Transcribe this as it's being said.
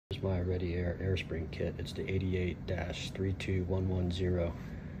Here's my Readyair airspring kit. It's the 88-32110.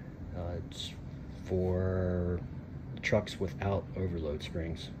 It's for trucks without overload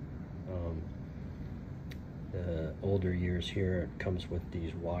springs. The older years here, it comes with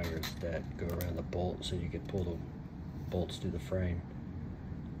these wires that go around the bolt so you can pull the bolts through the frame.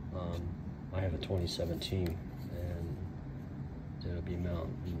 I have a 2017 and it'll be mounted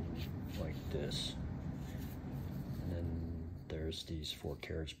like this. And then there's these 4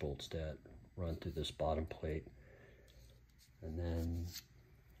 carriage bolts that run through this bottom plate. And then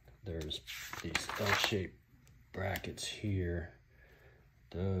there's these L-shaped brackets here.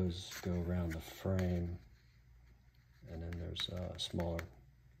 Those go around the frame. And then there's there's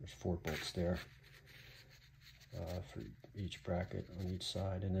 4 bolts there for each bracket on each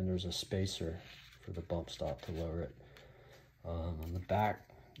side. And then there's a spacer for the bump stop to lower it. On the back,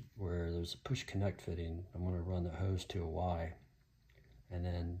 where there's a push connect fitting, I'm going to run the hose to a Y. And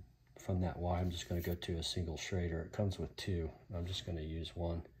then from that Y, I'm just going to go to a single Schrader. It comes with 2. I'm just going to use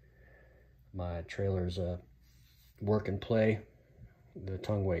 1. My trailer is a work and play. The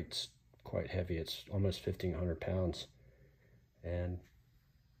tongue weight's quite heavy. It's almost 1,500 pounds. And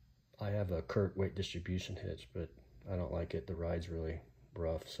I have a Kurt weight distribution hitch, but I don't like it. The ride's really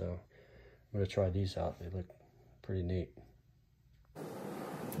rough, so I'm going to try these out. They look pretty neat.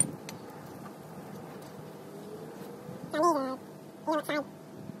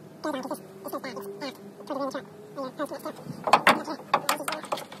 Here's the other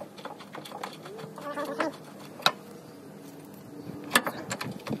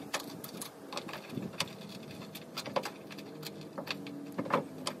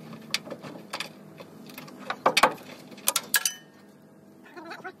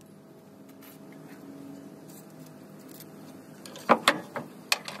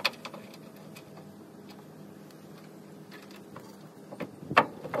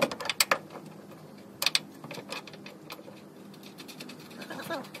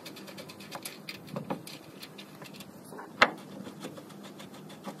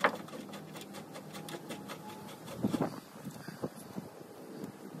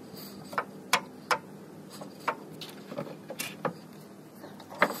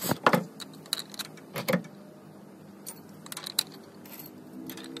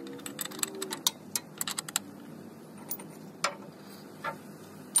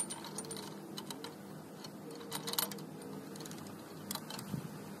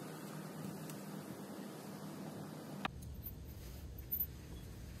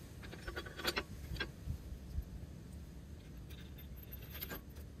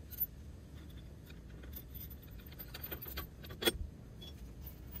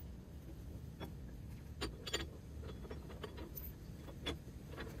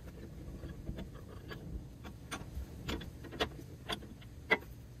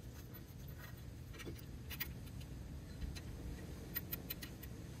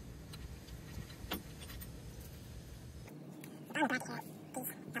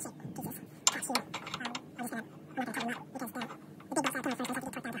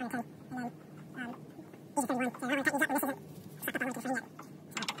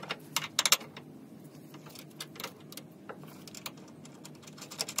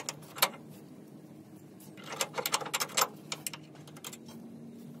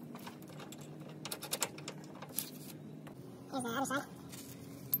side.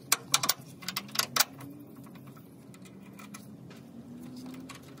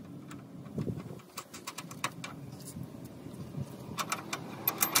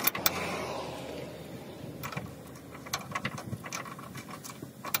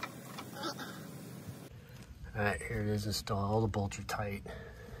 Alright, here it is installed. All the bolts are tight.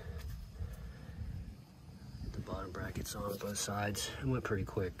 The bottom brackets on both sides. It went pretty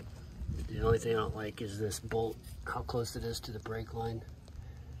quick. The only thing I don't like is this bolt, how close it is to the brake line.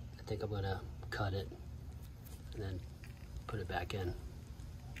 I think I'm going to cut it and then put it back in.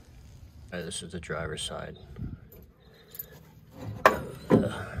 Alright, this is the driver's side.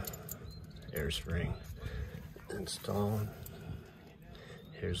 Air spring installed.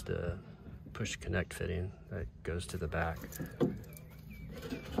 Here's the push connect fitting that goes to the back.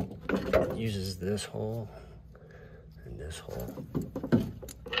 It uses this hole and this hole.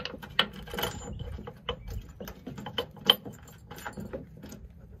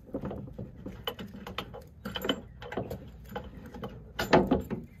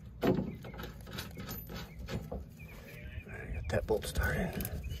 I got that bolt started.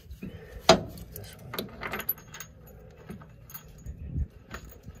 This one.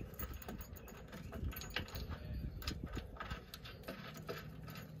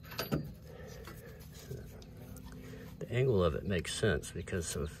 The angle angle of it makes sense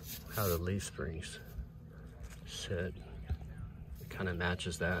because of how the leaf springs sit. It kind of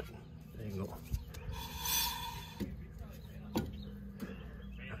matches that angle. I'm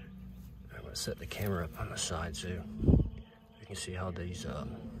gonna set the camera up on the side so you can see how these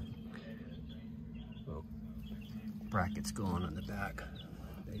little brackets go on the back.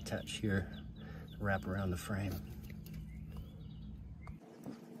 They attach here, wrap around the frame.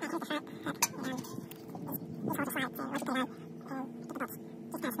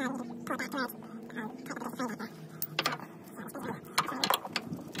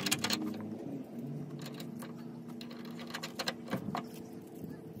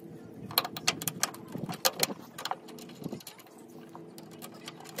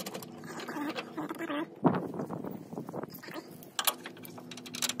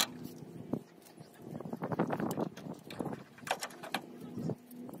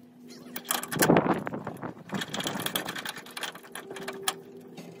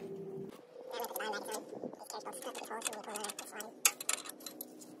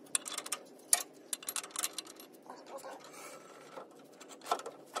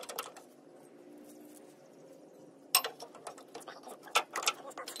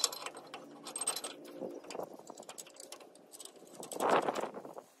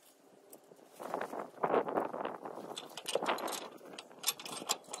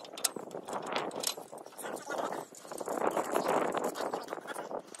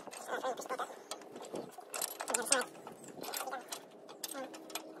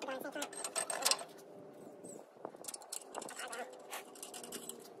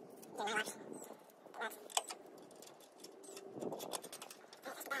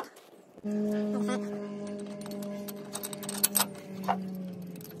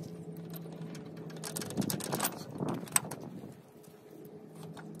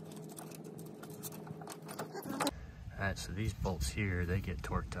 Alright, so these bolts here, they get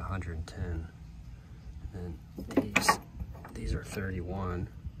torqued to 110. And these are 31.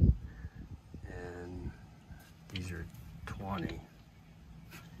 And these are 20.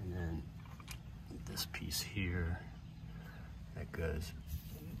 And then this piece here, that goes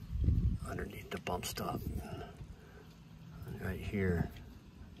underneath the bump stop. And right here,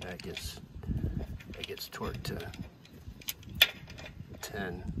 that gets torqued to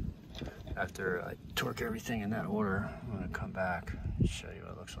 10. After I torque everything in that order, I'm gonna come back and show you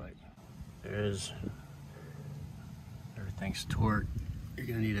what it looks like. Everything's torqued. You're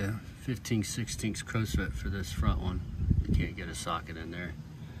gonna need a 15/16 crow's foot for this front one. You can't get a socket in there.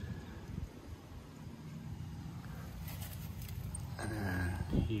 And then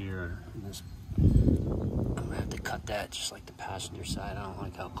here, I'm gonna have to cut that just like the passenger side. I don't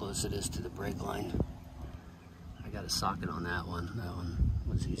like how close it is to the brake line. I got a socket on that one. That one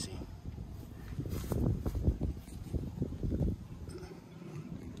was easy.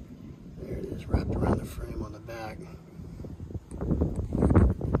 There it is, wrapped around the frame on the back.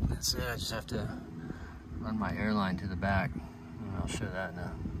 That's it. I just have to run my airline to the back, and I'll show that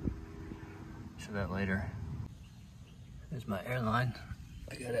show that later. There's my airline.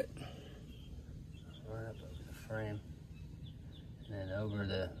 I got it right up over the frame and then over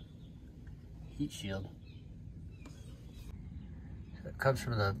the heat shield. So it comes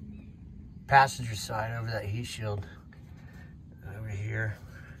from the passenger side over that heat shield over here.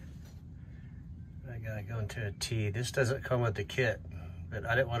 I gotta go into a T. This doesn't come with the kit, but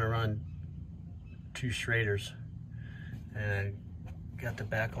I didn't want to run 2 Schraders, and I got the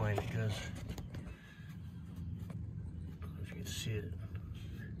back line that goes, if you can see it,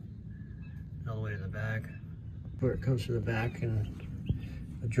 all the way to the back. Where it comes to the back, and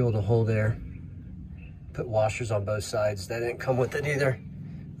I drilled a hole there, put washers on both sides. That didn't come with it either,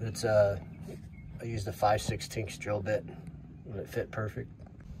 but it's I used a 5/16 drill bit and it fit perfect.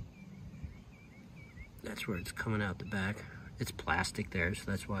 That's where it's coming out the back. It's plastic there, so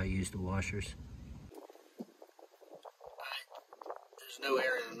that's why I used the washers. There's no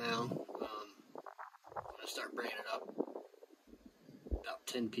air in it now. I'm gonna start bringing it up about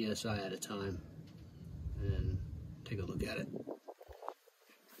 10 PSI at a time and take a look at it.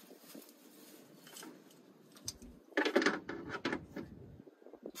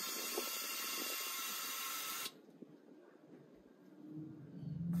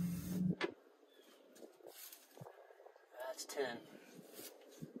 That's 10.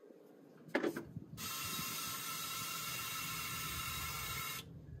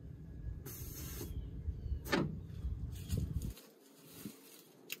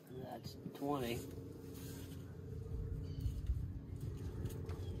 That's 20.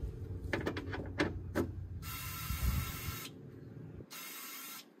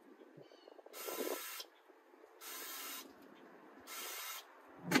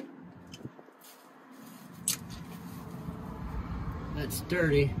 bit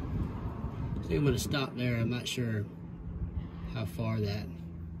sturdy. I think I'm going to stop there. I'm not sure how far that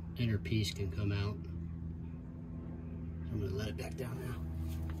inner piece can come out. I'm going to let it back down now.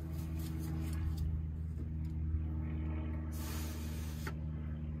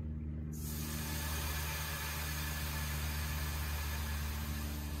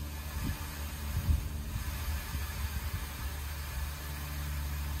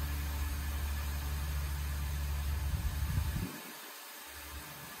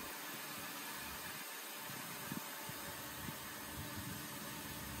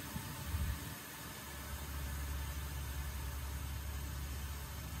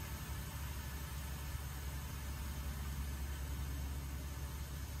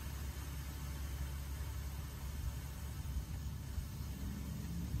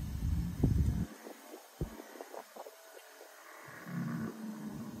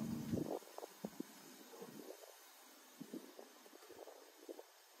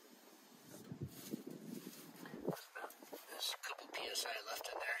 PSI left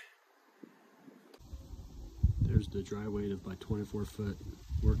in there. There's the dry weight of my 24-foot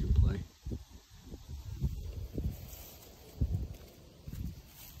work and play.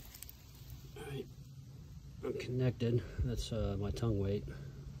 Alright, I'm connected. That's my tongue weight.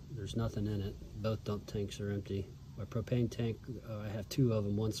 There's nothing in it. Both dump tanks are empty. My propane tank, I have two of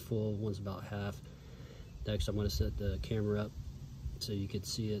them. One's full, one's about half. Next, I'm going to set the camera up so you can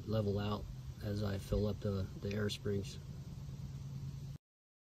see it level out as I fill up the air springs.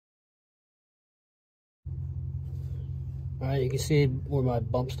 Alright, you can see where my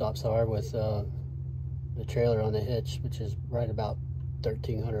bump stops are with the trailer on the hitch, which is right about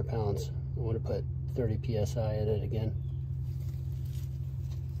 1,300 pounds. I want to put 30 PSI in it again.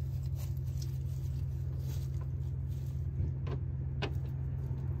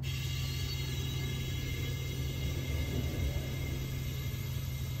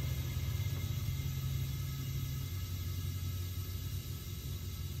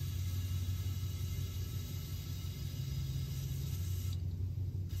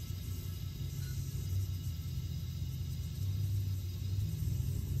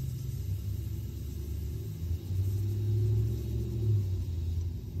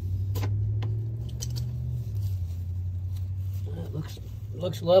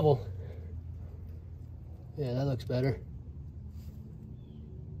 Looks level. Yeah, that looks better.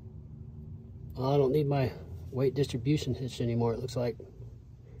 I don't need my weight distribution hitch anymore, it looks like.